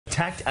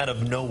attacked out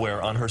of nowhere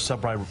on her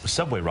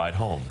subway ride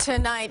home.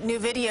 Tonight, new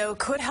video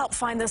could help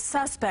find the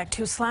suspect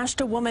who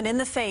slashed a woman in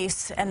the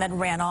face and then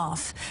ran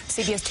off.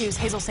 CBS 2's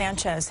Hazel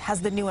Sanchez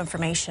has the new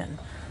information.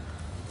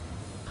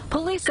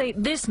 Police say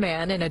this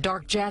man in a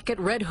dark jacket,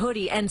 red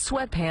hoodie, and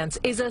sweatpants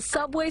is a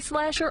subway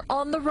slasher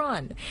on the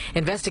run.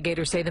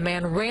 Investigators say the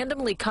man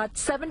randomly cut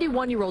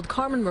 71-year-old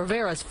Carmen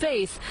Rivera's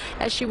face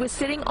as she was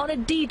sitting on a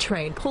D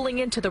train pulling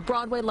into the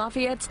Broadway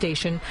Lafayette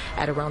station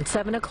at around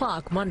 7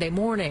 o'clock Monday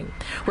morning.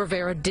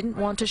 Rivera didn't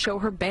want to show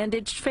her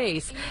bandaged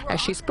face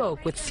as she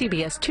spoke with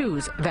CBS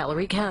 2's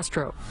Valerie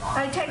Castro.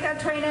 I take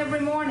that train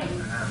every morning.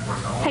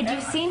 Had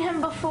you seen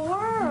him before?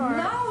 Or?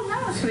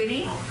 No,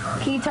 sweetie.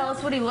 Can you tell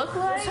us what he looked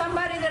like?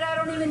 Somebody that I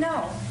don't even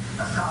know.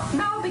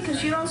 No,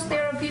 because you don't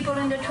stare at people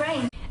in the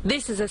train.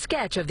 This is a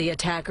sketch of the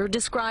attacker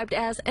described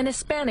as an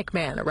Hispanic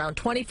man around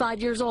 25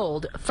 years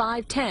old,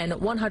 5'10",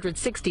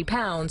 160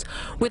 pounds,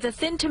 with a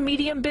thin to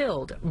medium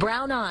build,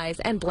 brown eyes,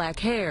 and black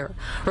hair.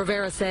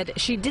 Rivera said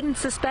she didn't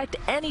suspect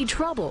any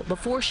trouble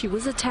before she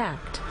was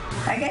attacked.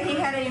 I guess he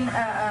had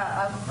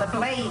a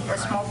blade, a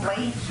small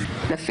blade.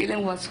 The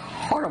feeling was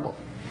horrible.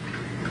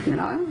 You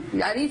know,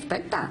 I didn't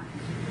expect that.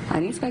 I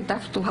didn't expect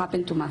that to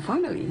happen to my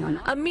family. You know?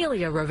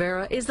 Amelia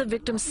Rivera is the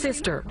victim's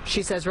sister.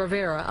 She says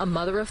Rivera, a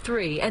mother of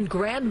 3 and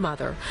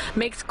grandmother,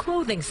 makes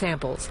clothing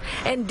samples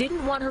and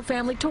didn't want her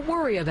family to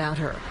worry about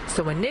her.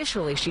 So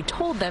initially she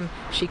told them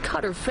she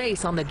cut her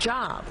face on the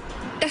job.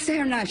 That's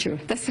her nature.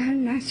 That's her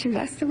nature.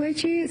 That's the way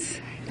she is.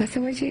 That's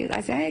the way she is.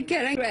 I said, I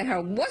get angry at her.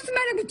 What's the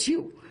matter with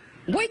you?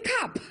 Wake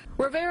up!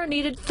 Rivera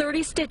needed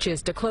 30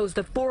 stitches to close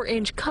the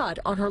 4-inch cut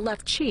on her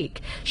left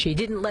cheek. She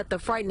didn't let the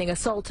frightening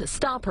assault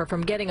stop her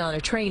from getting on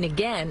a train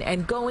again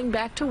and going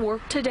back to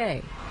work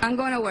today. I'm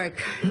going to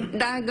work.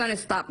 That's going to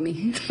stop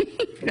me.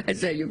 I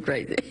said, you're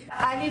crazy.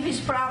 I leave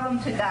his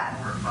problem to God,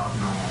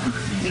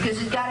 because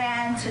he's got to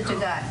answer to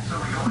God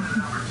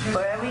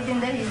for everything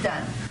that he's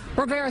done.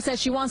 Rivera says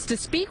she wants to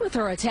speak with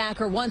her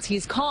attacker once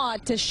he's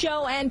caught to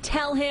show and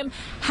tell him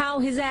how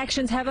his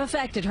actions have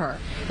affected her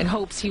in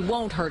hopes he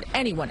won't hurt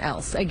anyone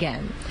else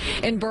again.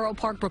 In Borough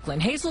Park, Brooklyn,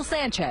 Hazel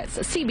Sanchez,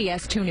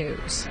 CBS 2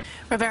 News.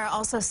 Rivera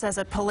also says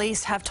that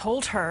police have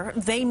told her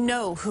they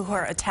know who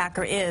her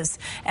attacker is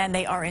and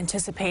they are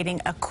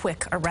anticipating a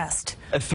quick arrest.